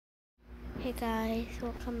Hey guys,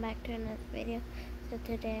 welcome back to another video. So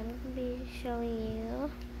today I'm going to be showing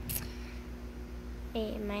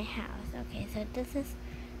you my house. Okay, so this is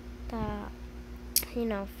the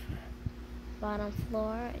bottom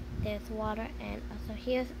floor. There's water, and also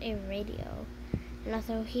here's a radio, and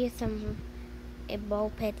also here's a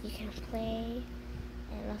ball pit you can play,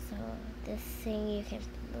 and also this thing you can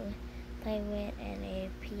play with, and a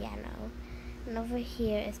piano. And over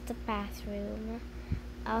here is the bathroom.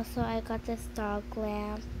 Also, I got this dog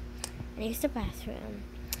lamp, and here's the bathroom.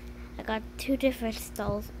 I got two different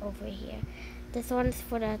stalls over here. This one's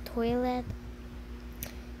for the toilet.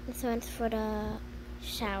 This one's for the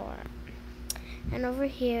shower. And over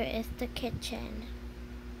here is the kitchen.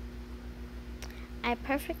 I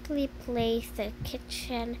perfectly placed the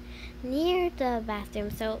kitchen near the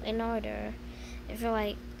bathroom, so in order, if you're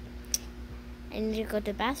like, I need to go to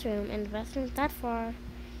the bathroom, and the bathroom's that far,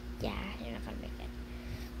 yeah, you're not gonna make it.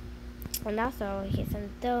 And also, here's some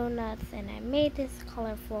donuts, and I made this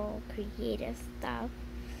colorful, creative stuff.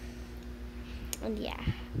 And yeah,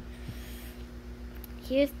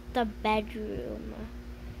 here's the bedroom.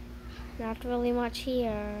 Not really much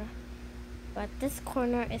here, but this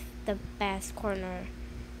corner is the best corner,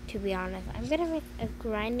 to be honest. I'm gonna make a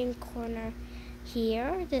grinding corner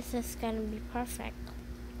here. This is gonna be perfect.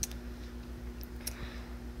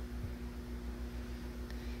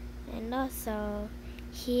 And also,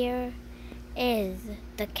 here is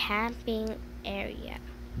the camping area,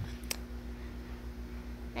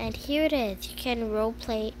 and here it is. You can role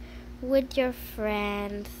play with your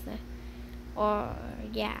friends, or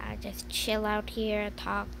yeah, just chill out here,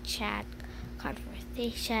 talk, chat,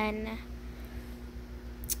 conversation.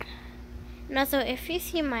 And also, if you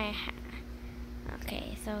see my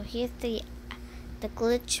okay, so here's the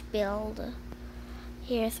glitch build.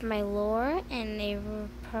 Here's my lure and a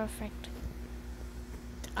perfect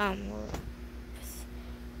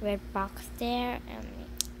red box there, and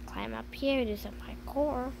climb up here, do some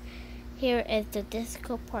parkour. Here is the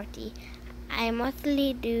disco party. I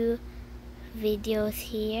mostly do videos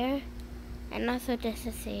here, and also this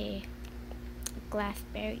is a glass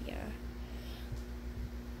barrier.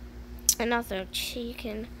 And also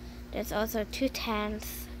there's also two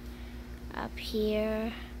tents up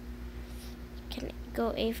here. You can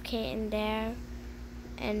go AFK in there,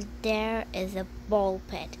 and there is a ball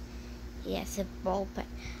pit. Yes, a ball pit.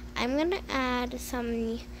 I'm gonna add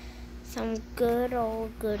some good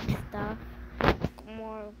stuff,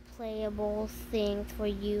 more playable things for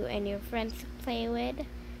you and your friends to play with.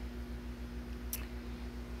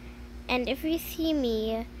 And if you see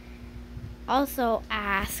me, also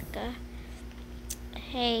ask,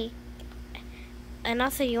 hey, and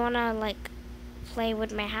also you wanna like play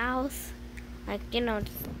with my house, like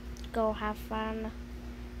just go have fun.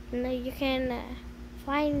 You can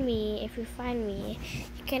find me. If you find me,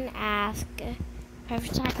 you can ask,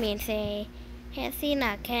 contact me and say, hey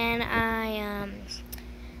Athena, can I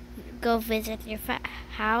go visit your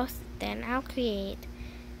house? Then I'll create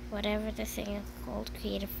whatever this thing is called,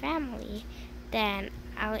 create a family. Then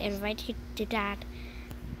I'll invite you to that.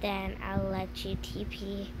 Then I'll let you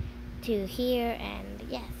TP to here, and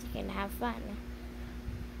yes, you can have fun.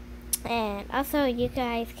 And also, you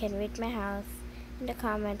guys can read my house in the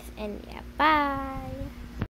comments, and yeah, bye.